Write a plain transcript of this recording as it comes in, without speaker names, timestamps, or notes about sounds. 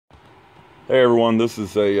Hey everyone, this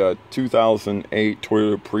is a 2008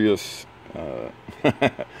 Toyota Prius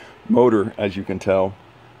motor, as you can tell.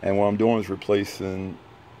 And what I'm doing is replacing,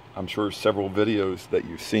 I'm sure several videos that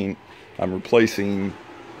you've seen, I'm replacing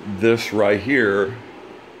this right here,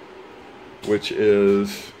 which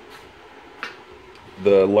is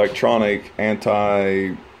the electronic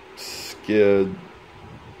anti-skid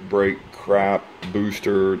brake crap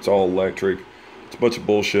booster. It's all electric. It's a bunch of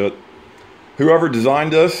bullshit. Whoever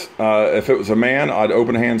designed this, if it was a man, I'd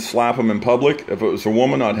open hand slap him in public. If it was a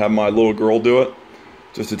woman, I'd have my little girl do it,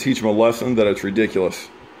 just to teach him a lesson that it's ridiculous.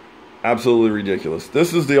 Absolutely ridiculous.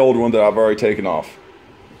 This is the old one that I've already taken off.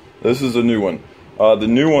 This is a new one. The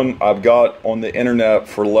new one I've got on the internet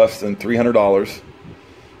for less than $300.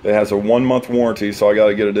 It has a 1-month warranty, so I got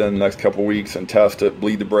to get it in the next couple weeks and test it,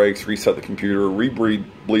 bleed the brakes, reset the computer,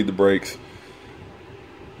 bleed the brakes.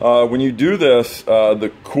 When you do this,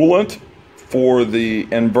 the coolant for the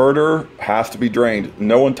inverter has to be drained.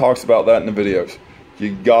 No one talks about that in the videos.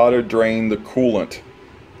 You gotta drain the coolant.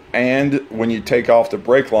 And when you take off the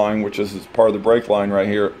brake line, which is part of the brake line right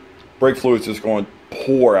here, brake fluid's just going to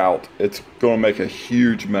pour out. It's going to make a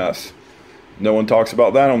huge mess. No one talks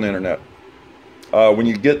about that on the internet. When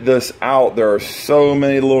you get this out, there are so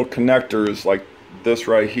many little connectors like this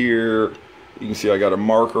right here. You can see I got a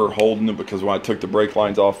marker holding it because when I took the brake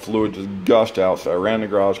lines off, fluid just gushed out. So I ran in the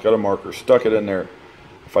garage, got a marker, stuck it in there.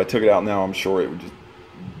 If I took it out now, I'm sure it would just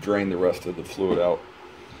drain the rest of the fluid out.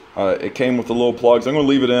 It came with the little plugs. I'm going to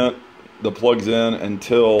leave it in, the plugs in,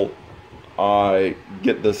 until I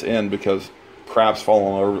get this in because crap's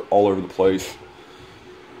falling all over the place.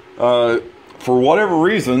 For whatever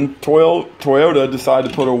reason, Toyota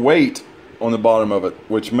decided to put a weight on the bottom of it,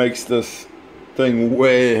 which makes this thing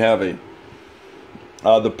way heavy.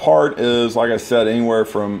 The part is, like I said, anywhere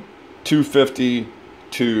from $250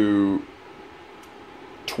 to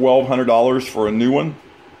 $1,200 for a new one.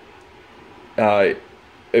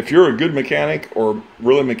 If you're a good mechanic or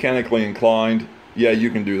really mechanically inclined, yeah, you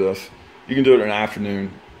can do this. You can do it in an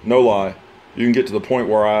afternoon, no lie. You can get to the point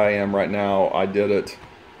where I am right now. I did it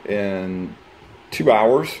in 2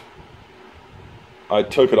 hours. I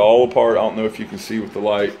took it all apart. I don't know if you can see with the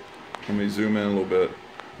light. Let me zoom in a little bit.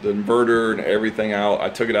 The inverter and everything out. I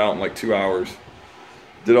took it out in like 2 hours.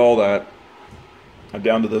 Did all that. I'm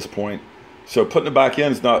down to this point. So putting it back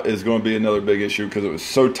in is going to be another big issue because it was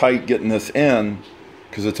so tight getting this in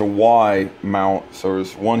because it's a Y mount. So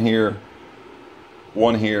there's one here,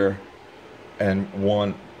 and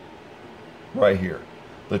one right here.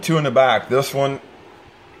 The two in the back, this one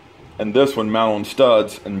and this one mount on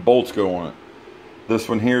studs and bolts go on it. This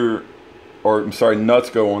one here, or I'm sorry, nuts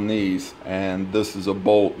go on these, and this is a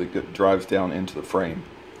bolt that drives down into the frame.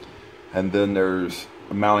 And then there's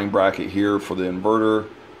a mounting bracket here for the inverter,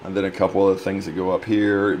 and then a couple other things that go up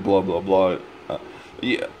here, blah, blah, blah.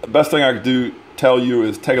 Yeah, the best thing I could tell you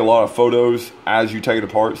is take a lot of photos as you take it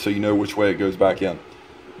apart so you know which way it goes back in.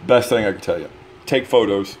 Best thing I could tell you. Take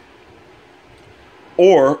photos,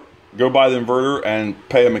 or go buy the inverter and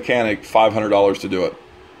pay a mechanic $500 to do it.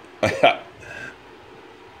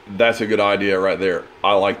 That's a good idea right there.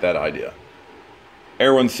 I like that idea.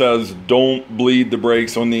 Everyone says don't bleed the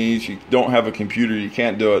brakes on these. You don't have a computer, you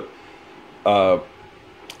can't do it. I'm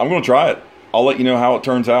going to try it. I'll let you know how it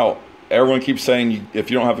turns out. Everyone keeps saying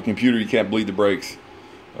if you don't have a computer, you can't bleed the brakes.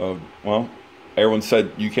 Well, everyone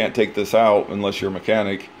said you can't take this out unless you're a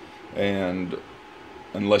mechanic, and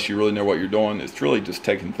unless you really know what you're doing. It's really just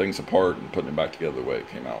taking things apart and putting it back together the way it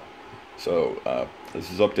came out. So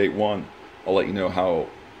this is update 1. I'll let you know how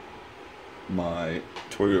my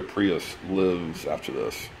Toyota Prius lives after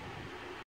this.